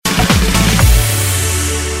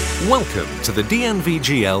Welcome to the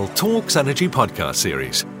DNVGL Talks Energy podcast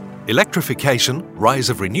series. Electrification, rise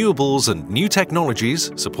of renewables and new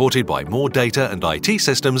technologies supported by more data and IT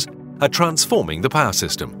systems are transforming the power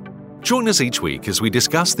system. Join us each week as we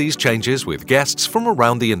discuss these changes with guests from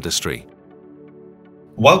around the industry.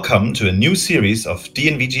 Welcome to a new series of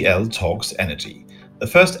DNVGL Talks Energy. The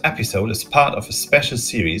first episode is part of a special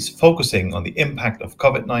series focusing on the impact of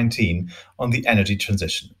COVID-19 on the energy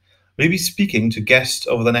transition. We'll be speaking to guests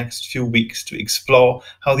over the next few weeks to explore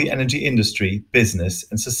how the energy industry, business,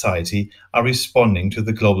 and society are responding to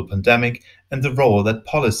the global pandemic and the role that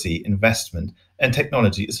policy, investment, and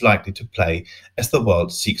technology is likely to play as the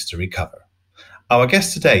world seeks to recover. Our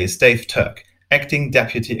guest today is Dave Turk, Acting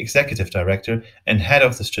Deputy Executive Director and Head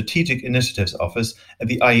of the Strategic Initiatives Office at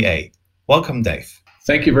the IEA. Welcome, Dave.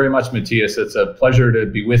 Thank you very much, Matthias. It's a pleasure to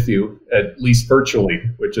be with you, at least virtually,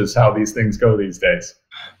 which is how these things go these days.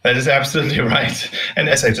 That is absolutely right. And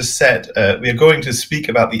as I just said, we are going to speak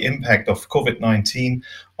about the impact of COVID-19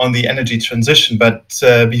 on the energy transition. But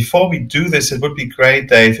before we do this, it would be great,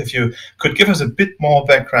 Dave, if you could give us a bit more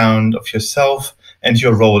background of yourself and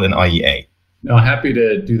your role in IEA. No, happy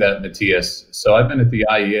to do that, Matthias. So I've been at the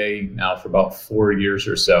IEA now for about 4 years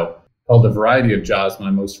or so. Held a variety of jobs.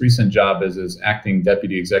 My most recent job is as Acting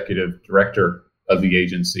Deputy Executive Director of the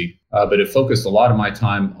agency. But it focused a lot of my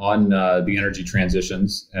time on the energy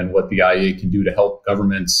transitions and what the IEA can do to help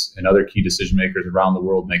governments and other key decision makers around the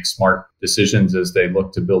world make smart decisions as they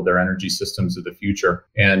look to build their energy systems of the future.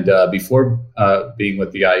 And before being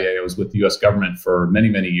with the IEA, I was with the U.S. government for many,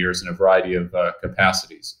 many years in a variety of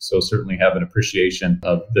capacities. So certainly have an appreciation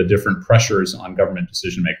of the different pressures on government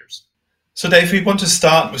decision makers. So Dave, we want to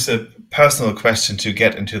start with a personal question to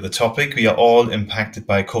get into the topic. We are all impacted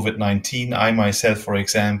by COVID-19. I myself, for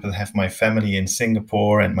example, have my family in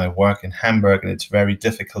Singapore and my work in Hamburg, and it's very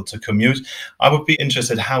difficult to commute. I would be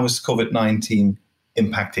interested, how is COVID-19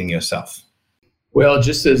 impacting yourself? Well,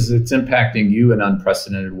 just as it's impacting you in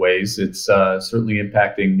unprecedented ways, it's certainly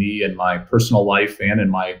impacting me in my personal life and in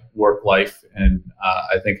my work life. And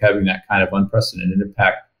I think having that kind of unprecedented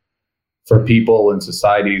impact for people and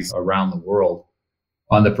societies around the world.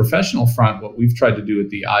 On the professional front, what we've tried to do at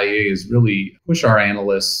the IEA is really push our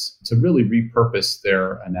analysts to really repurpose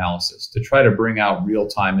their analysis, to try to bring out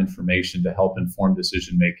real-time information to help inform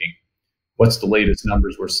decision-making. What's the latest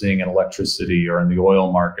numbers we're seeing in electricity or in the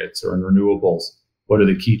oil markets or in renewables? What are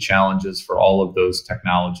the key challenges for all of those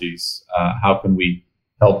technologies? How can we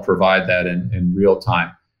help provide that in real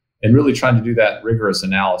time? And really trying to do that rigorous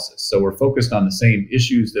analysis. So we're focused on the same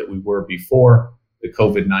issues that we were before the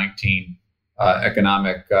COVID-19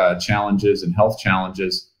 economic challenges and health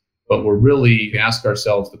challenges, but we're really ask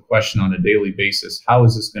ourselves the question on a daily basis, how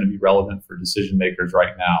is this going to be relevant for decision makers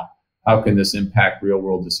right now? How can this impact real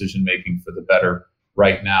world decision making for the better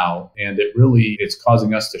right now? And it's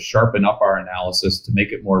causing us to sharpen up our analysis to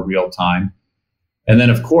make it more real time. And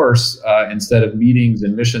then, of course, instead of meetings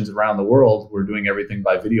and missions around the world, we're doing everything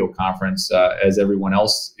by video conference, as everyone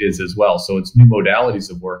else is as well. So it's new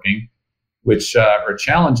modalities of working, which are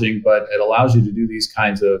challenging, but it allows you to do these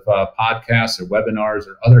kinds of podcasts or webinars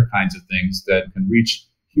or other kinds of things that can reach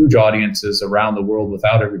huge audiences around the world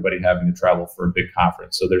without everybody having to travel for a big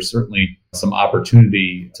conference. So there's certainly some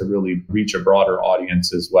opportunity to really reach a broader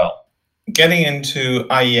audience as well. Getting into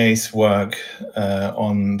IEA's work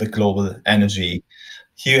on the global energy,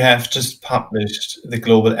 you have just published the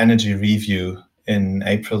Global Energy Review in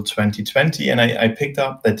April 2020, and I picked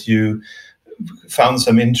up that you found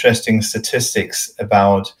some interesting statistics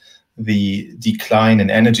about the decline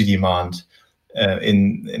in energy demand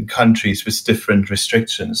in countries with different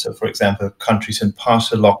restrictions. So, for example, countries in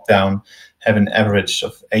partial lockdown have an average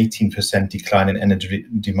of 18% decline in energy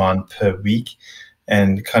demand per week,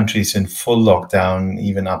 and countries in full lockdown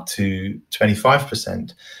even up to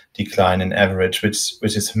 25% decline in average,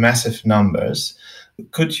 which is massive numbers.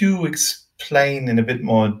 Could you explain in a bit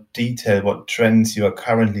more detail what trends you are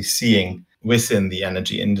currently seeing within the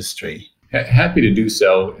energy industry? Happy to do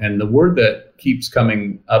so. And the word that keeps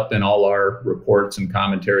coming up in all our reports and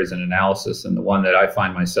commentaries and analysis, and the one that I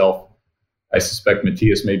find myself, I suspect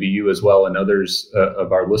Matthias, maybe you as well, and others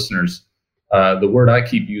of our listeners, the word I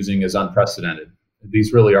keep using is unprecedented.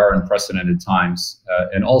 These really are unprecedented times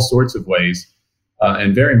in all sorts of ways,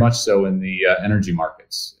 and very much so in the energy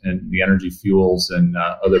markets and the energy fuels and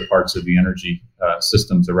other parts of the energy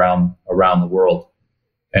systems around the world.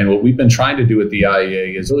 And what we've been trying to do at the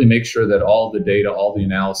IEA is really make sure that all the data, all the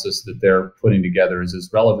analysis that they're putting together is as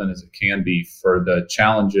relevant as it can be for the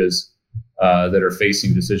challenges that are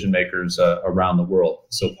facing decision makers around the world.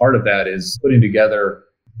 So part of that is putting together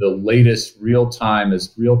the latest real time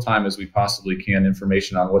as we possibly can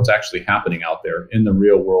information on what's actually happening out there in the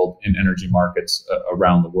real world in energy markets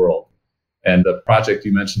around the world. And the project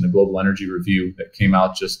you mentioned, the Global Energy Review that came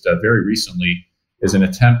out just very recently, is an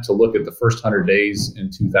attempt to look at the first 100 days in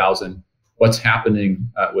 2000, what's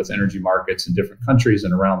happening with energy markets in different countries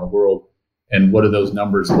and around the world, and what do those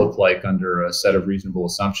numbers look like under a set of reasonable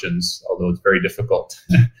assumptions, although it's very difficult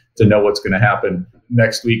to know what's going to happen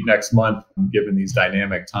next week, next month, given these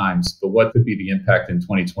dynamic times. But what could be the impact in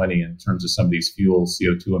 2020 in terms of some of these fuels,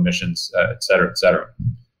 CO2 emissions, et cetera, et cetera.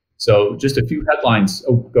 So just a few headlines.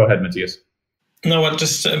 Oh, go ahead, Matthias. No, what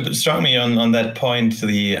just struck me on that point,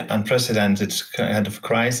 the unprecedented kind of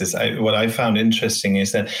crisis, what I found interesting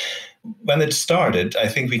is that when it started, I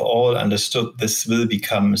think we all understood this will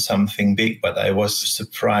become something big, but I was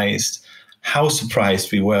surprised how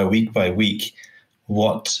surprised we were week by week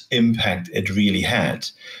what impact it really had.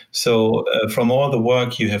 So from all the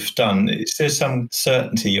work you have done, is there some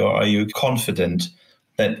certainty, or are you confident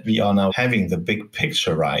that we are now having the big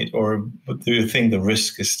picture right? Or do you think the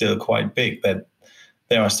risk is still quite big, that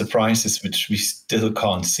there are surprises which we still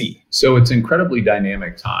can't see? So it's incredibly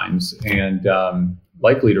dynamic times, and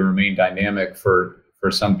likely to remain dynamic for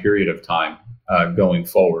some period of time going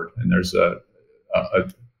forward. And there's a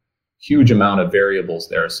huge amount of variables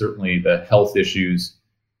there. Certainly the health issues,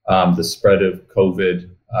 the spread of COVID,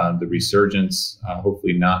 the resurgence,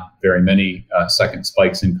 hopefully not very many second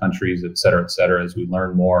spikes in countries, et cetera, as we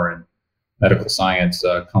learn more and medical science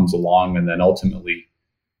comes along, and then ultimately,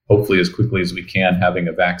 hopefully as quickly as we can, having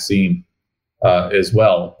a vaccine as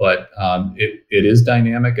well. But it is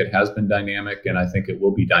dynamic. It has been dynamic, and I think it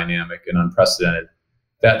will be dynamic and unprecedented.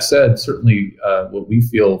 That said, certainly what we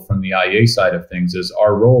feel from the IEA side of things is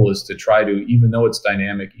our role is to try to, even though it's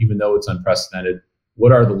dynamic, even though it's unprecedented,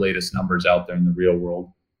 what are the latest numbers out there in the real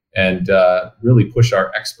world? And really push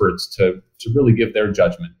our experts to really give their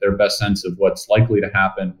judgment, their best sense of what's likely to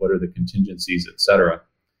happen, what are the contingencies, et cetera.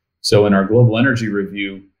 So in our Global Energy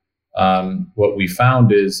Review, what we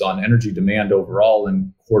found is on energy demand overall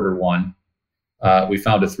in Q1, we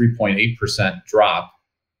found a 3.8% drop.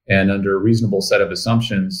 And under a reasonable set of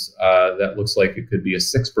assumptions, that looks like it could be a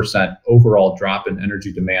 6% overall drop in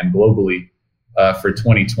energy demand globally for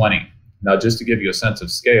 2020. Now, just to give you a sense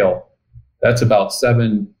of scale, that's about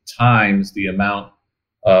 7 times the amount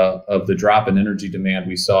of the drop in energy demand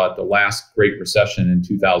we saw at the last Great Recession in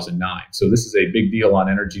 2009. So this is a big deal on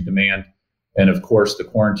energy demand. And of course, the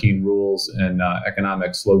quarantine rules and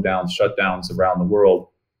economic slowdowns, shutdowns around the world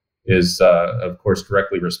is, of course,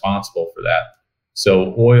 directly responsible for that.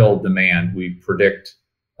 So oil demand, we predict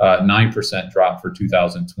 9% drop for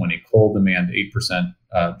 2020. Coal demand,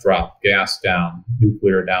 8% drop. Gas down.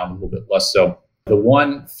 Nuclear down a little bit less so. The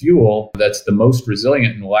one fuel that's the most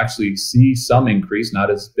resilient and will actually see some increase,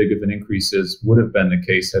 not as big of an increase as would have been the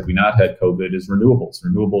case had we not had COVID, is renewables.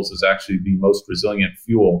 Renewables is actually the most resilient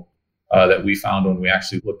fuel that we found when we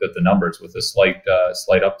actually looked at the numbers, with a slight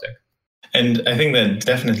uptick. And I think that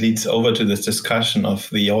definitely leads over to this discussion of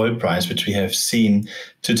the oil price, which we have seen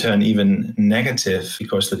to turn even negative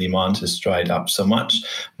because the demand has dried up so much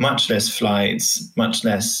less flights, much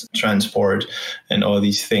less transport, and all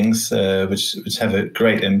these things which have a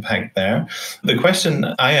great impact there. The question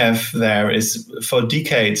I have there is, for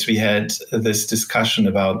decades, we had this discussion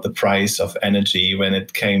about the price of energy when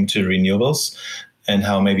it came to renewables, and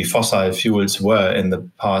how maybe fossil fuels were in the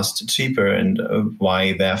past cheaper, and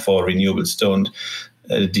why therefore renewables don't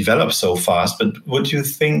develop so fast. But would you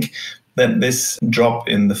think that this drop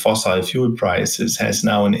in the fossil fuel prices has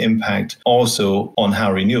now an impact also on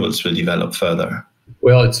how renewables will develop further?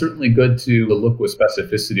 Well, it's certainly good to look with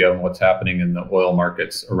specificity on what's happening in the oil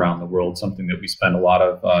markets around the world, something that we spend a lot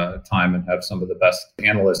of time and have some of the best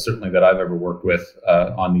analysts, certainly that I've ever worked with,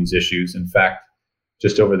 on these issues. In fact,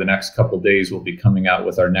 just over the next couple of days, we'll be coming out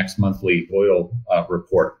with our next monthly oil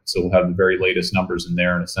report. So we'll have the very latest numbers in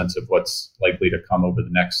there and a sense of what's likely to come over the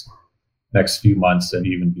next few months, and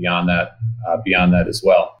even beyond that as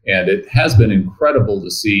well. And it has been incredible to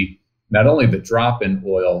see not only the drop in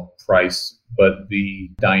oil price, but the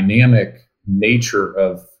dynamic nature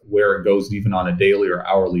of where it goes, even on a daily or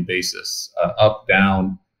hourly basis, up,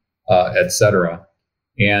 down, et cetera.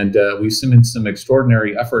 And we've seen some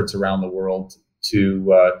extraordinary efforts around the world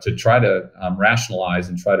to try to rationalize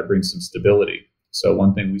and try to bring some stability. So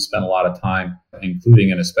one thing we spent a lot of time,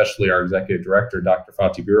 including and especially our executive director, Dr.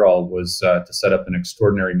 Fatih Birol, was to set up an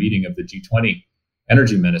extraordinary meeting of the G20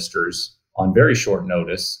 energy ministers on very short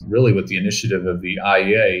notice, really with the initiative of the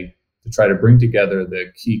IEA, to try to bring together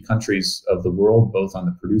the key countries of the world, both on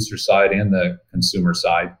the producer side and the consumer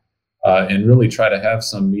side, and really try to have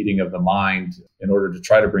some meeting of the mind in order to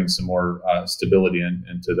try to bring some more stability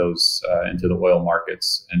into the oil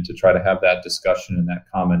markets, and to try to have that discussion and that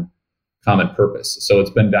common purpose. So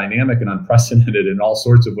it's been dynamic and unprecedented in all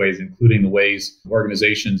sorts of ways, including the ways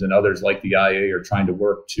organizations and others like the IEA are trying to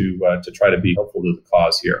work to try to be helpful to the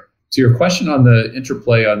cause here. To your question on the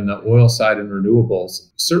interplay on the oil side and renewables,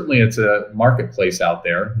 certainly it's a marketplace out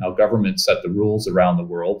there. Now, governments set the rules around the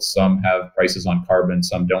world. Some have prices on carbon,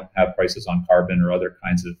 some don't have prices on carbon, or other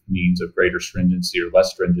kinds of means of greater stringency or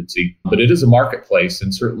less stringency. But it is a marketplace,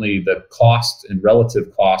 and certainly the cost and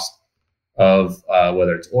relative cost of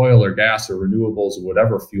whether it's oil or gas or renewables or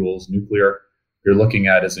whatever fuels, nuclear, you're looking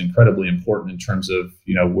at is incredibly important in terms of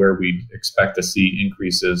where we expect to see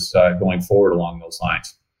increases going forward along those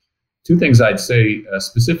lines. Two things I'd say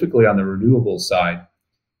specifically on the renewables side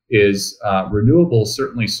is renewables,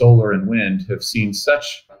 certainly solar and wind, have seen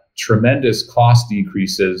such tremendous cost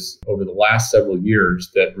decreases over the last several years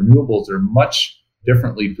that renewables are much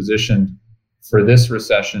differently positioned for this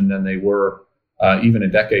recession than they were even a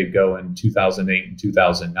decade ago in 2008 and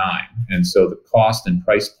 2009. And so the cost and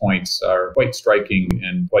price points are quite striking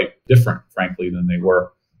and quite different, frankly, than they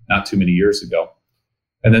were not too many years ago.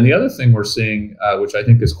 And then the other thing we're seeing, which I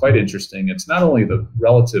think is quite interesting, it's not only the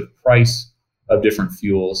relative price of different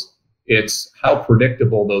fuels, it's how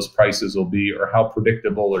predictable those prices will be, or how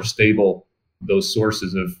predictable or stable those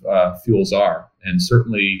sources of fuels are. And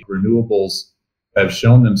certainly renewables have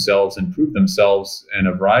shown themselves and proved themselves in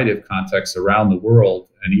a variety of contexts around the world,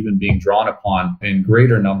 and even being drawn upon in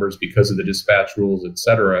greater numbers because of the dispatch rules, et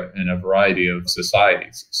cetera, in a variety of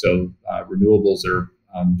societies. So renewables are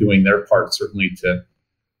doing their part, certainly, to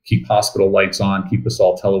keep hospital lights on, keep us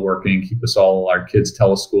all teleworking, keep us all our kids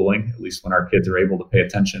teleschooling, at least when our kids are able to pay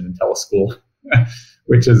attention in teleschool,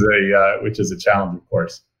 which is a challenge, of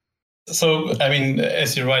course. So, I mean,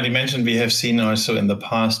 as you rightly mentioned, we have seen also in the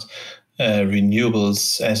past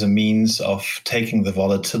renewables as a means of taking the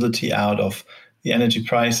volatility out of the energy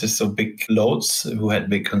prices. So big loads who had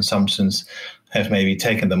big consumptions have maybe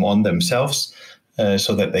taken them on themselves,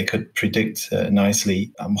 so that they could predict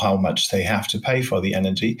nicely how much they have to pay for the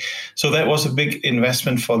energy. So that was a big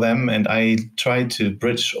investment for them. And I tried to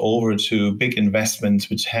bridge over to big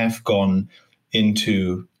investments which have gone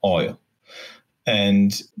into oil,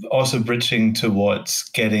 and also bridging towards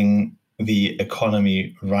getting the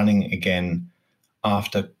economy running again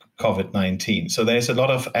after COVID-19. So there's a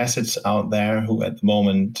lot of assets out there who at the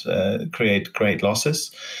moment create great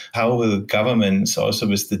losses. How will governments, also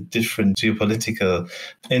with the different geopolitical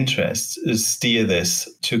interests, steer this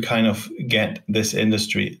to kind of get this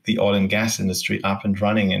industry, the oil and gas industry, up and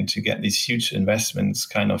running, and to get these huge investments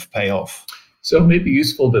kind of pay off? So it may be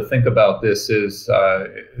useful to think about this as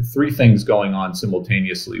three things going on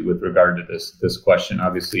simultaneously with regard to this question.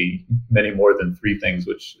 Obviously, many more than three things,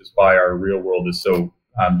 which is why our real world is so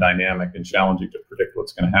dynamic and challenging to predict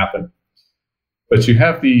what's going to happen. But you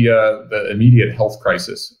have the immediate health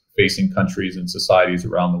crisis facing countries and societies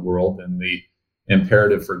around the world, and the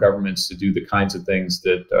imperative for governments to do the kinds of things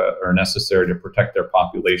that are necessary to protect their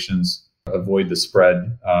populations, avoid the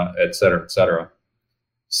spread, et cetera, et cetera.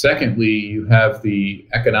 Secondly, you have the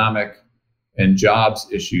economic and jobs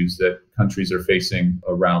issues that countries are facing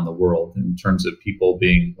around the world in terms of people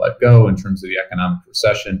being let go, in terms of the economic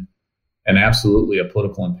recession, and absolutely a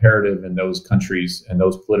political imperative in those countries and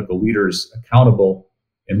those political leaders accountable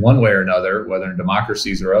in one way or another, whether in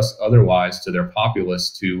democracies or otherwise, to their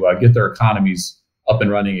populace to get their economies up and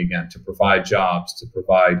running again, to provide jobs, to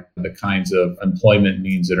provide the kinds of employment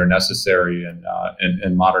means that are necessary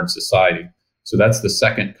in modern society. So that's the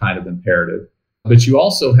second kind of imperative. But you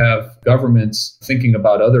also have governments thinking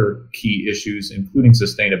about other key issues, including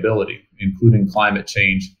sustainability, including climate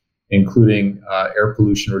change, including air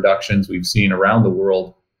pollution reductions. We've seen around the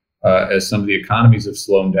world, as some of the economies have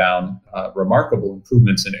slowed down, remarkable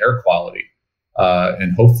improvements in air quality.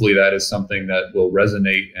 And hopefully that is something that will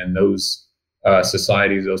resonate, and those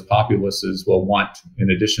societies, those populaces will want,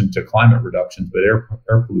 in addition to climate reductions, but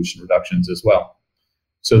air pollution reductions as well.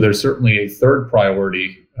 So there's certainly a third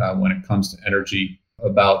priority when it comes to energy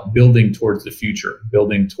about building towards the future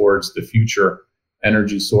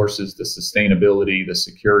energy sources, the sustainability, the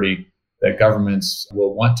security that governments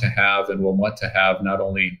will want to have, and will want to have not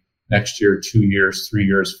only next year, 2 years, 3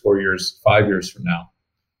 years, 4 years, 5 years from now.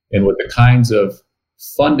 And with the kinds of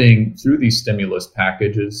funding through these stimulus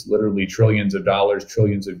packages, literally trillions of dollars,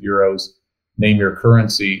 trillions of euros, name your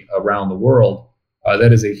currency around the world,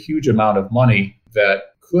 that is a huge amount of money that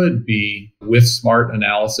could be, with smart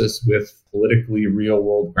analysis, with politically real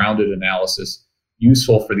world grounded analysis,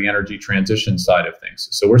 useful for the energy transition side of things.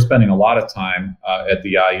 So we're spending a lot of time at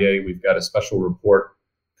the IEA. We've got a special report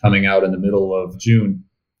coming out in the middle of June,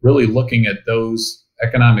 really looking at those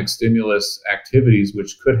economic stimulus activities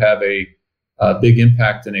which could have a big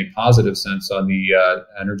impact in a positive sense on the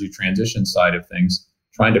energy transition side of things,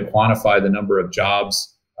 trying to quantify the number of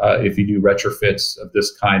jobs if you do retrofits of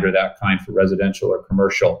this kind or that kind for residential or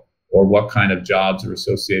commercial, or what kind of jobs are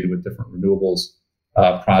associated with different renewables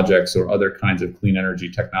projects or other kinds of clean energy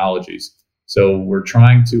technologies. So we're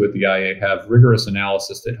trying to, at the IEA, have rigorous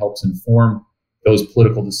analysis that helps inform those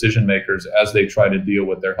political decision makers as they try to deal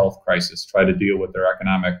with their health crisis, try to deal with their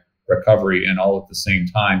economic recovery, and all at the same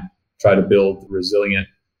time try to build resilient,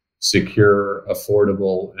 secure,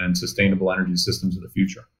 affordable, and sustainable energy systems of the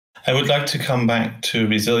future. I would like to come back to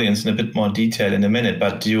resilience in a bit more detail in a minute,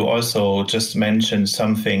 but you also just mentioned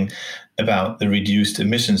something about the reduced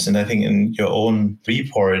emissions. And I think in your own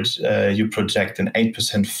report, you project an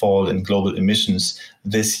 8% fall in global emissions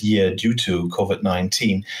this year due to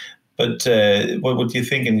COVID-19. But what would you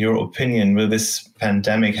think, in your opinion, will this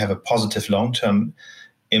pandemic have a positive long-term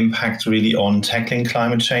impact really on tackling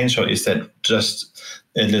climate change, or is that just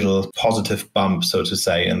a little positive bump, so to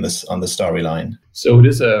say, on the storyline? So it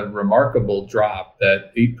is a remarkable drop.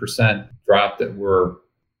 That 8% drop that we're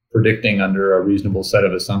predicting under a reasonable set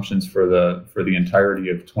of assumptions for the entirety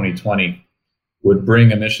of 2020 would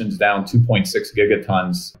bring emissions down 2.6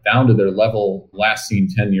 gigatons down to their level last seen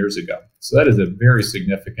 10 years ago. So that is a very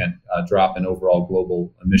significant drop in overall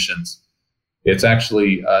global emissions. It's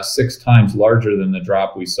actually 6 times larger than the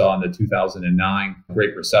drop we saw in the 2009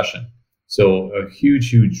 Great Recession. So a huge,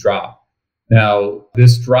 huge drop. Now,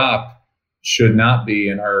 this drop should not be,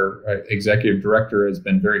 and our executive director has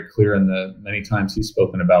been very clear in the many times he's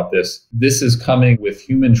spoken about this. This is coming with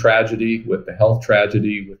human tragedy, with the health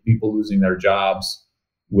tragedy, with people losing their jobs,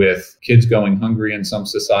 with kids going hungry in some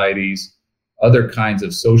societies, other kinds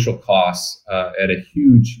of social costs at a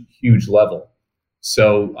huge, huge level.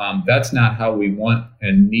 So that's not how we want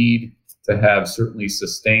and need to have certainly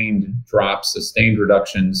sustained drops, sustained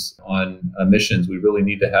reductions on emissions. We really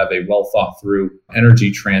need to have a well thought through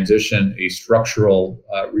energy transition, a structural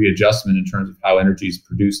readjustment in terms of how energy is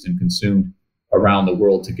produced and consumed around the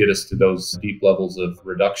world to get us to those deep levels of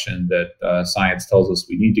reduction that science tells us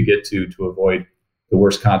we need to get to avoid the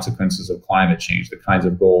worst consequences of climate change, the kinds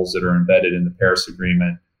of goals that are embedded in the Paris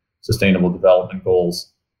Agreement, Sustainable Development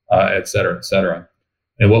Goals, et cetera, et cetera.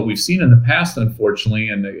 And what we've seen in the past, unfortunately,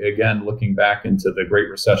 and again, looking back into the Great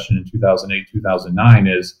Recession in 2008, 2009,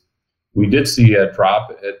 is we did see a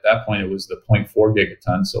drop. At that point, it was the 0.4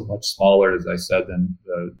 gigatons, so much smaller, as I said, than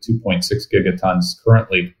the 2.6 gigatons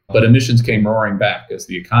currently. But emissions came roaring back. As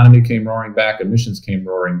the economy came roaring back, emissions came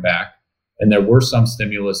roaring back. And there were some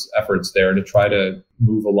stimulus efforts there to try to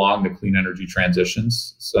move along the clean energy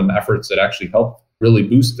transitions, some efforts that actually helped really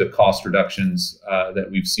boost the cost reductions that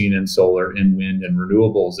we've seen in solar, in wind, and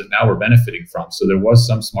renewables that now we're benefiting from. So there was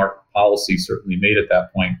some smart policy certainly made at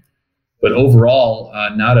that point. But overall,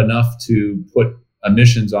 not enough to put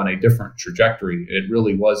emissions on a different trajectory. It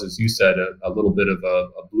really was, as you said, a little bit of a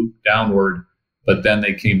bloop downward, but then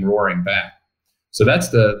they came roaring back. So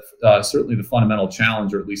that's certainly the fundamental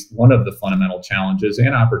challenge, or at least one of the fundamental challenges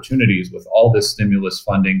and opportunities with all this stimulus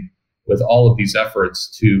funding, with all of these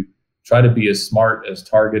efforts to try to be as smart, as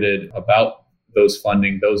targeted about those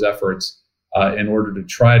funding, those efforts, in order to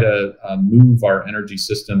try to move our energy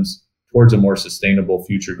systems towards a more sustainable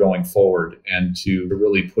future going forward, and to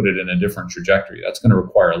really put it in a different trajectory. That's going to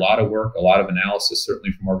require a lot of work, a lot of analysis,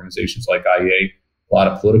 certainly from organizations like IEA, a lot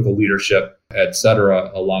of political leadership, et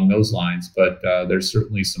cetera, along those lines. But there's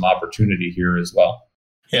certainly some opportunity here as well.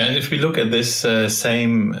 Yeah, and if we look at this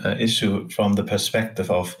same issue from the perspective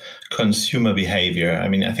of consumer behavior, I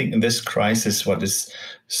mean, I think in this crisis, what is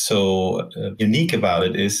so unique about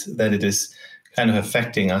it is that it is kind of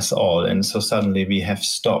affecting us all. And so suddenly we have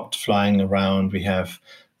stopped flying around. We have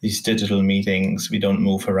these digital meetings. We don't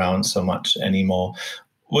move around so much anymore.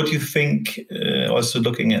 What do you think, also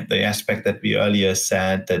looking at the aspect that we earlier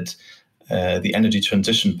said, that the energy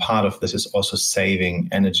transition part of this is also saving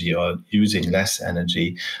energy or using less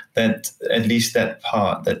energy, that at least that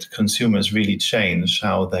part, that consumers really change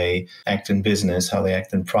how they act in business, how they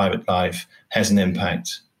act in private life, has an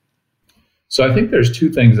impact? So I think there's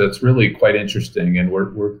two things that's really quite interesting, and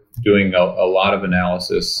we're doing a lot of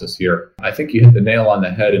analysis this year. I think you hit the nail on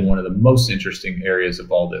the head in one of the most interesting areas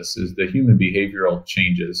of all this is the human behavioral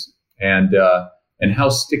changes, and how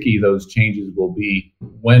sticky those changes will be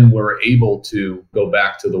when we're able to go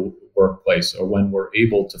back to the workplace, or when we're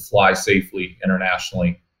able to fly safely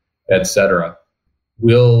internationally, et cetera.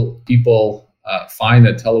 Will people find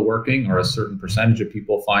that teleworking, or a certain percentage of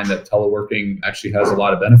people find that teleworking actually has a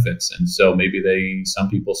lot of benefits. And so maybe some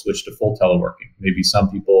people switch to full teleworking. Maybe some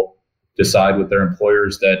people decide with their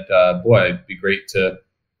employers that, it'd be great to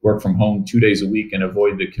work from home 2 days a week and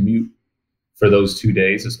avoid the commute for those 2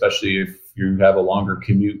 days, especially if you have a longer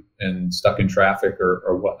commute and stuck in traffic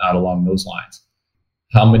or whatnot along those lines.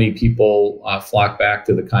 How many people flock back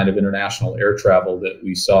to the kind of international air travel that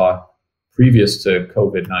we saw previous to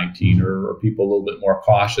COVID-19, or people a little bit more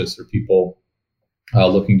cautious, or people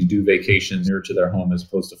looking to do vacations near to their home as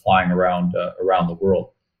opposed to flying around the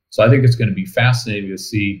world? So I think it's going to be fascinating to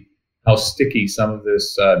see how sticky some of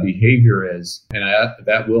this behavior is. And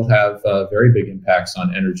that will have very big impacts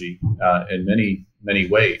on energy in many, many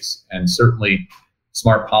ways. And certainly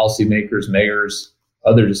smart policymakers, mayors,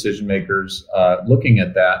 other decision makers looking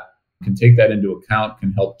at that can take that into account,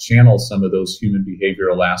 can help channel some of those human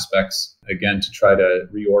behavioral aspects, again, to try to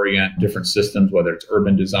reorient different systems, whether it's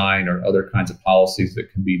urban design or other kinds of policies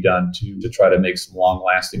that can be done to try to make some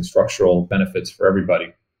long-lasting structural benefits for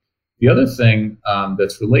everybody. The other thing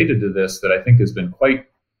that's related to this that I think has been quite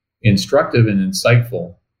instructive and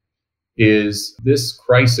insightful is this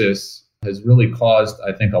crisis has really caused,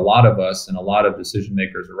 I think, a lot of us and a lot of decision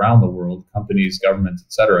makers around the world, companies, governments,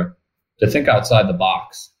 et cetera, to think outside the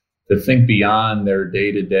box, to think beyond their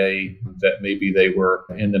day-to-day that maybe they were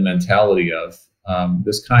in the mentality of.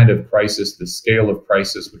 This kind of crisis, the scale of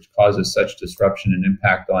crisis, which causes such disruption and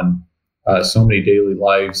impact on so many daily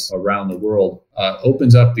lives around the world,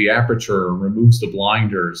 opens up the aperture, removes the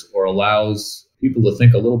blinders, or allows people to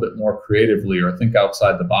think a little bit more creatively or think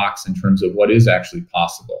outside the box in terms of what is actually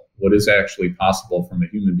possible. What is actually possible from a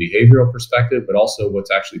human behavioral perspective, but also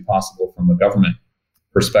what's actually possible from a government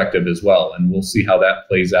perspective as well. And we'll see how that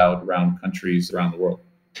plays out around countries around the world.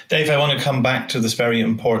 Dave, I want to come back to this very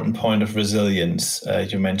important point of resilience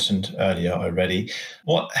you mentioned earlier already.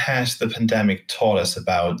 What has the pandemic taught us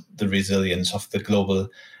about the resilience of the global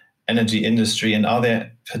energy industry? And are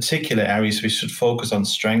there particular areas we should focus on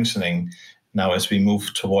strengthening now as we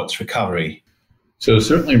move towards recovery? So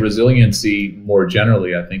certainly resiliency more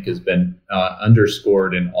generally, I think, has been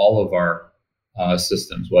underscored in all of our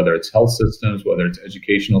systems, whether it's health systems, whether it's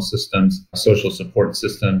educational systems, social support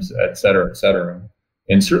systems, et cetera, et cetera.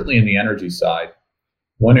 And certainly in the energy side,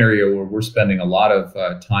 one area where we're spending a lot of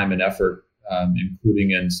time and effort,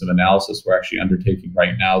 including in some analysis we're actually undertaking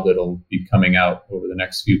right now that'll be coming out over the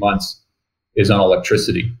next few months, is on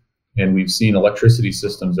electricity. And we've seen electricity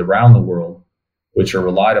systems around the world which are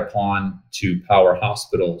relied upon to power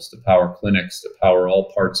hospitals, to power clinics, to power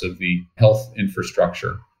all parts of the health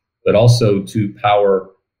infrastructure, but also to power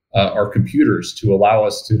our computers, to allow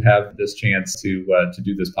us to have this chance to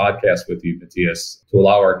do this podcast with you, Matthias, to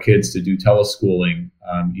allow our kids to do teleschooling,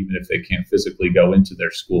 even if they can't physically go into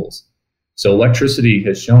their schools. So electricity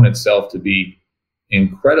has shown itself to be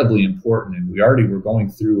incredibly important, and we already were going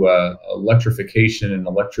through electrification and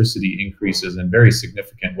electricity increases in very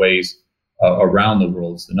significant ways around the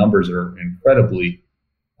world. So the numbers are incredibly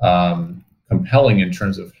compelling in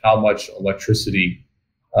terms of how much electricity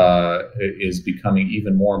is becoming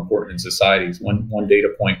even more important in societies. One data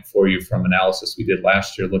point for you from analysis we did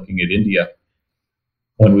last year looking at India.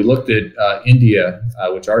 When we looked at India,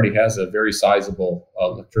 which already has a very sizable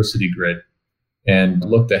electricity grid, and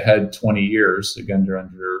looked ahead 20 years, again,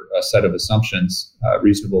 under a set of assumptions, a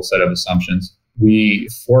reasonable set of assumptions, we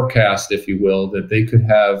forecast, if you will, that they could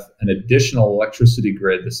have an additional electricity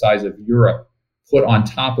grid the size of Europe put on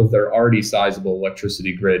top of their already sizable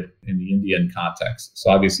electricity grid in the Indian context. So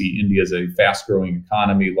obviously, India is a fast-growing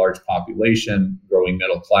economy, large population, growing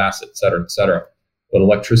middle class, et cetera, et cetera. But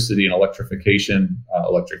electricity and electrification,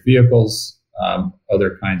 electric vehicles,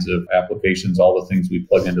 other kinds of applications, all the things we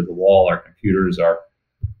plug into the wall, our computers, our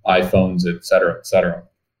iPhones, et cetera, et cetera.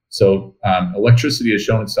 So electricity has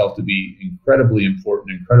shown itself to be incredibly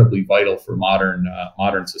important, incredibly vital for modern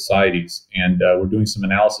societies. And we're doing some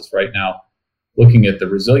analysis right now looking at the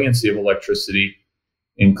resiliency of electricity,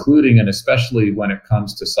 including and especially when it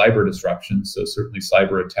comes to cyber disruptions. So certainly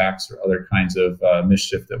cyber attacks or other kinds of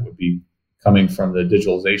mischief that would be coming from the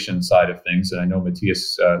digitalization side of things. And I know,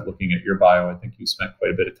 Matthias, looking at your bio, I think you spent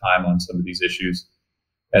quite a bit of time on some of these issues.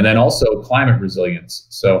 And then also climate resilience.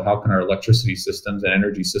 So how can our electricity systems and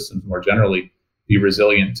energy systems more generally be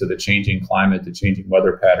resilient to the changing climate, the changing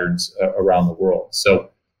weather patterns around the world? So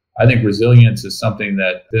I think resilience is something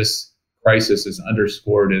that this crisis has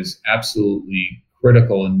underscored as absolutely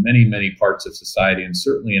critical in many, many parts of society, and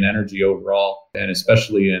certainly in energy overall, and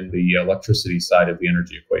especially in the electricity side of the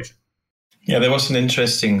energy equation. Yeah, there was an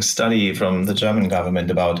interesting study from the German government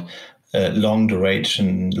about long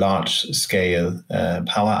duration, large scale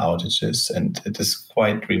power outages. And it is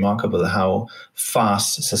quite remarkable how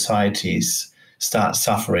fast societies start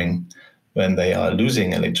suffering when they are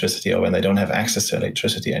losing electricity or when they don't have access to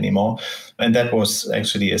electricity anymore. And that was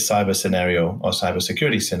actually a cyber scenario or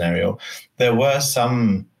cybersecurity scenario. There were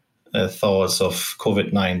some thoughts of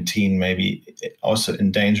COVID-19 maybe also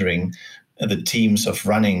endangering the teams of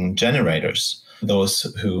running generators, those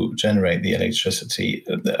who generate the electricity.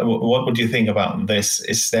 What would you think about this?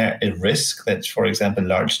 Is there a risk that, for example,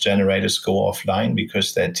 large generators go offline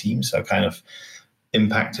because their teams are kind of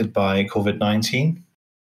impacted by COVID-19?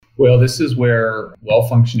 Well, this is where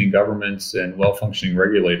well-functioning governments and well-functioning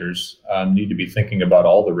regulators need to be thinking about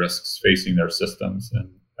all the risks facing their systems. And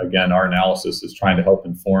again, our analysis is trying to help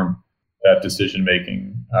inform that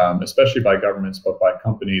decision-making, especially by governments, but by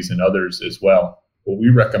companies and others as well. What we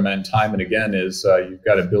recommend time and again is you've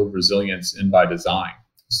got to build resilience in by design.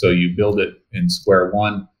 So you build it in square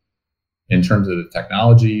one in terms of the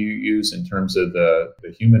technology you use, in terms of the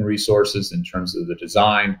human resources, in terms of the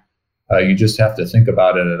design. You just have to think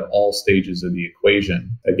about it at all stages of the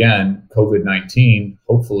equation. Again, COVID-19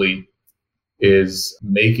 hopefully is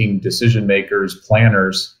making decision makers,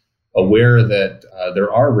 planners, aware that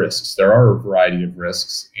there are risks. There are a variety of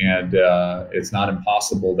risks, and it's not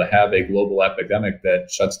impossible to have a global epidemic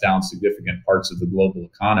that shuts down significant parts of the global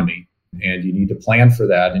economy. And you need to plan for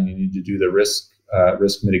that, and you need to do the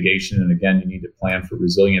risk mitigation. And again, you need to plan for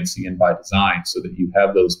resiliency and by design so that you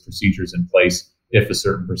have those procedures in place if a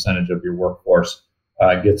certain percentage of your workforce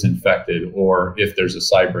gets infected, or if there's a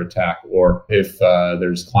cyber attack, or if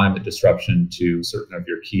there's climate disruption to certain of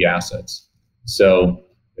your key assets. So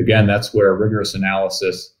again, that's where rigorous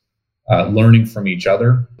analysis, learning from each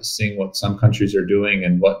other, seeing what some countries are doing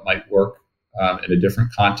and what might work in a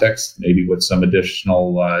different context, maybe with some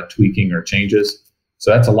additional tweaking or changes. So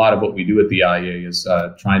that's a lot of what we do at the IEA is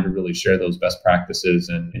trying to really share those best practices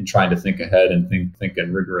and trying to think ahead and think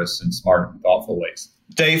in rigorous and smart and thoughtful ways.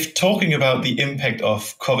 Dave, talking about the impact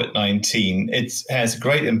of COVID-19, it has a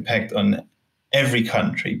great impact on every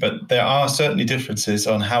country, but there are certainly differences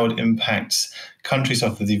on how it impacts countries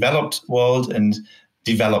of the developed world and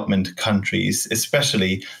development countries,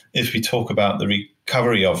 especially if we talk about the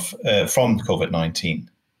recovery from COVID-19.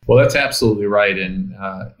 Well, that's absolutely right. And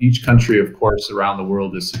each country, of course, around the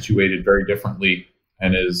world is situated very differently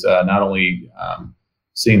and is not only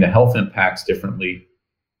seeing the health impacts differently,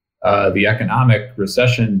 the economic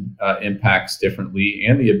recession impacts differently,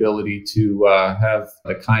 and the ability to have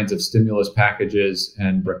the kinds of stimulus packages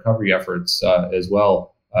and recovery efforts as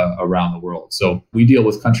well around the world. So we deal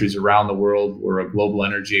with countries around the world. We're a global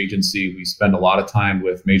energy agency. We spend a lot of time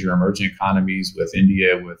with major emerging economies, with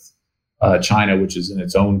India, with China, which is in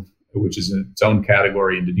its own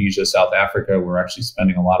category, Indonesia, South Africa. We're actually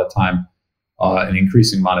spending a lot of time, an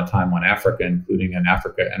increasing amount of time on Africa, including an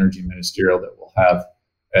Africa Energy Ministerial that we'll have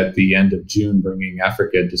at the end of June, bringing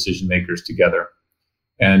Africa decision makers together.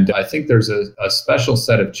 And I think there's a special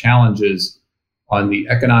set of challenges on the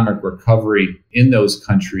economic recovery in those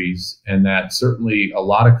countries, and that certainly a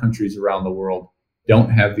lot of countries around the world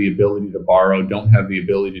don't have the ability to borrow, don't have the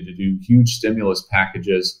ability to do huge stimulus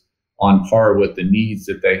packages on par with the needs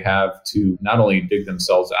that they have to not only dig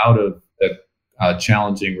themselves out of the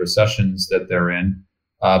challenging recessions that they're in,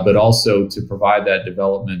 but also to provide that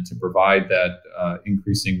development, to provide that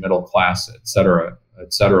increasing middle class, et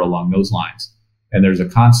cetera, along those lines. And there's a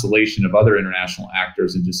constellation of other international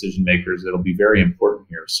actors and decision makers that'll be very important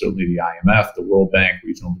here. Certainly the IMF, the World Bank,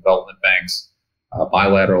 regional development banks,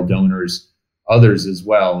 bilateral donors, others as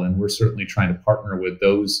well. And we're certainly trying to partner with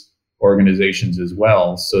those organizations as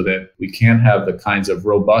well so that we can have the kinds of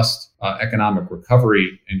robust economic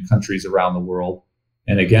recovery in countries around the world.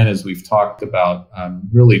 And again, as we've talked about,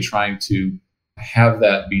 really trying to have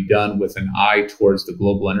that be done with an eye towards the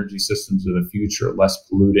global energy systems of the future, less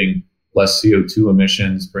polluting, less CO2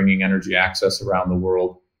 emissions, bringing energy access around the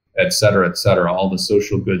world, et cetera, all the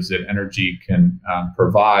social goods that energy can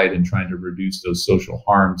provide, and trying to reduce those social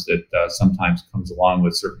harms that sometimes comes along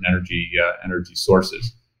with certain energy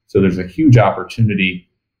sources. So there's a huge opportunity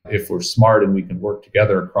if we're smart and we can work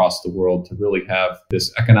together across the world to really have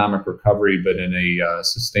this economic recovery, but in a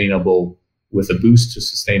sustainable, with a boost to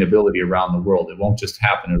sustainability around the world. It won't just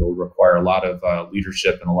happen. It'll require a lot of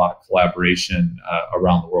leadership and a lot of collaboration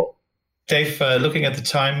around the world. Dave, looking at the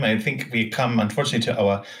time, I think we come, unfortunately, to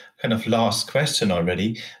our kind of last question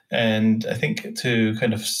already. And I think to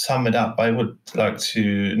kind of sum it up, I would like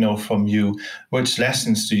to know from you, which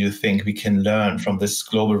lessons do you think we can learn from this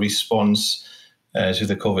global response to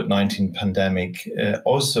the COVID-19 pandemic,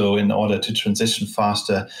 also in order to transition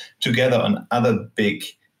faster together on other big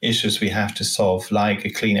issues we have to solve, like a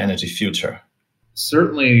clean energy future?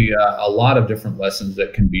 Certainly a lot of different lessons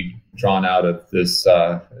that can be drawn out of this,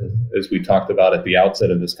 as we talked about at the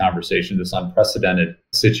outset of this conversation, this unprecedented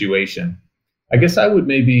situation. I guess I would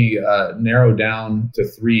maybe narrow down to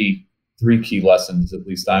three key lessons, at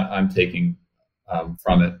least I'm taking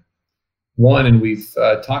from it. One, and we've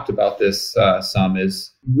talked about this some,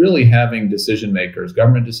 is really having decision makers,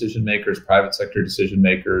 government decision makers, private sector decision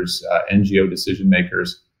makers, NGO decision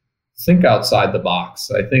makers, think outside the box.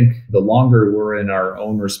 I think the longer we're in our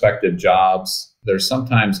own respective jobs, there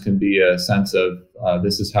sometimes can be a sense of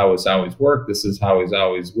this is how it's always worked, this is how it's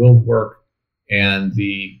always will work, and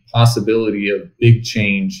the possibility of big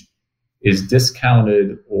change is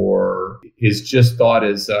discounted or is just thought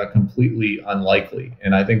as completely unlikely.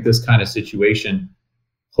 And I think this kind of situation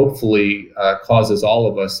hopefully causes all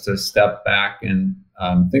of us to step back and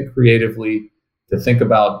think creatively, to think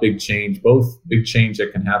about big change, both big change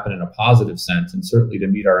that can happen in a positive sense, and certainly to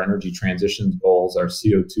meet our energy transition goals, our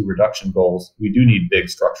CO2 reduction goals, we do need big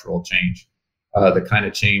structural change, the kind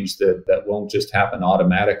of change that won't just happen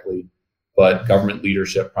automatically, but government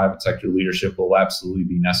leadership, private sector leadership will absolutely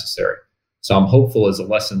be necessary. So I'm hopeful, as a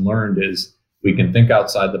lesson learned, is we can think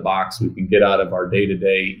outside the box, we can get out of our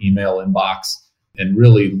day-to-day email inbox and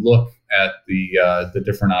really look at the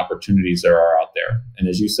different opportunities there are out there. And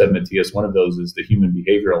as you said, Matthias, one of those is the human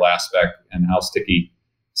behavioral aspect and how sticky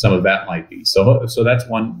some of that might be. So that's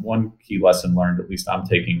one key lesson learned, at least I'm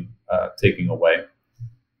taking away.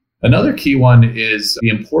 Another key one is the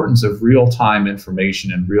importance of real-time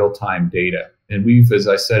information and real-time data. And we've, as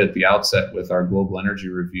I said at the outset with our Global Energy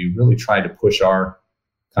Review, really tried to push our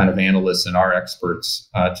kind of analysts and our experts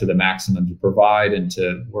to the maximum to provide and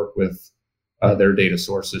to work with their data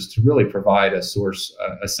sources to really provide a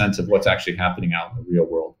sense of what's actually happening out in the real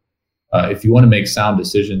world. If you want to make sound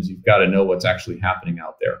decisions, you've got to know what's actually happening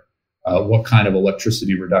out there. What kind of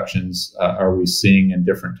electricity reductions are we seeing in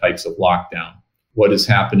different types of lockdown? What is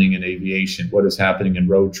happening in aviation? What is happening in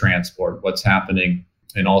road transport? What's happening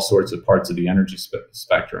in all sorts of parts of the energy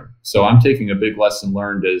spectrum? So I'm taking a big lesson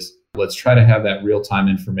learned is let's try to have that real-time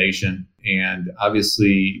information. And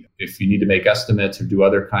obviously, if you need to make estimates or do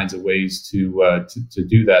other kinds of ways to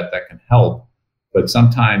do that, that can help. But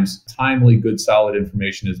sometimes timely, good, solid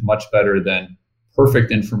information is much better than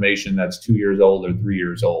perfect information that's 2 years old or 3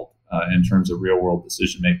 years old in terms of real-world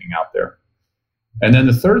decision-making out there. And then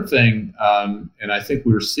the third thing, and I think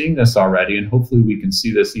we're seeing this already, and hopefully we can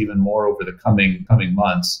see this even more over the coming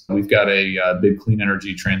months. We've got a big clean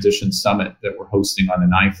energy transition summit that we're hosting on the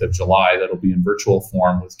 9th of July that'll be in virtual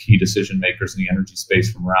form with key decision makers in the energy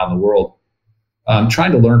space from around the world,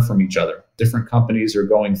 trying to learn from each other. Different companies are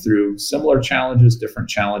going through similar challenges, different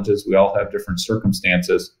challenges. We all have different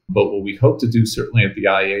circumstances. But what we hope to do certainly at the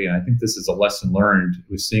IEA, and I think this is a lesson learned,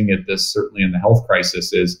 we're seeing this certainly in the health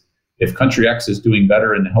crisis, is if country X is doing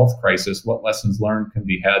better in the health crisis, what lessons learned can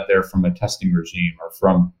be had there from a testing regime or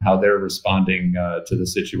from how they're responding to the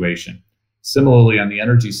situation? Similarly, on the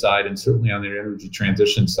energy side, and certainly on the energy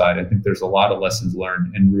transition side, I think there's a lot of lessons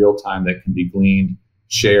learned in real time that can be gleaned,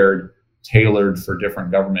 shared, tailored for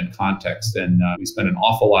different government contexts. And we spend an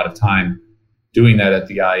awful lot of time doing that at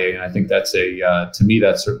the IEA. And I think that's to me,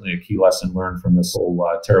 that's certainly a key lesson learned from this whole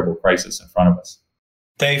terrible crisis in front of us.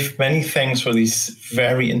 Dave, many thanks for these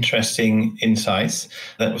very interesting insights.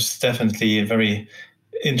 That was definitely a very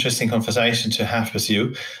interesting conversation to have with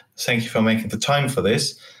you. Thank you for making the time for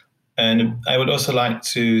this. And I would also like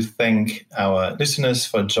to thank our listeners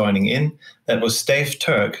for joining in. That was Dave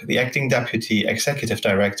Turk, the Acting Deputy Executive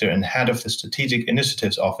Director and Head of the Strategic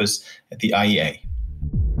Initiatives Office at the IEA.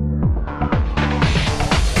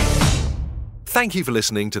 Thank you for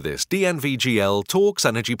listening to this DNVGL Talks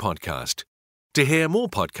Energy podcast. To hear more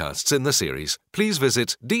podcasts in the series, please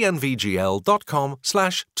visit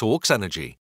dnvgl.com/talksenergy.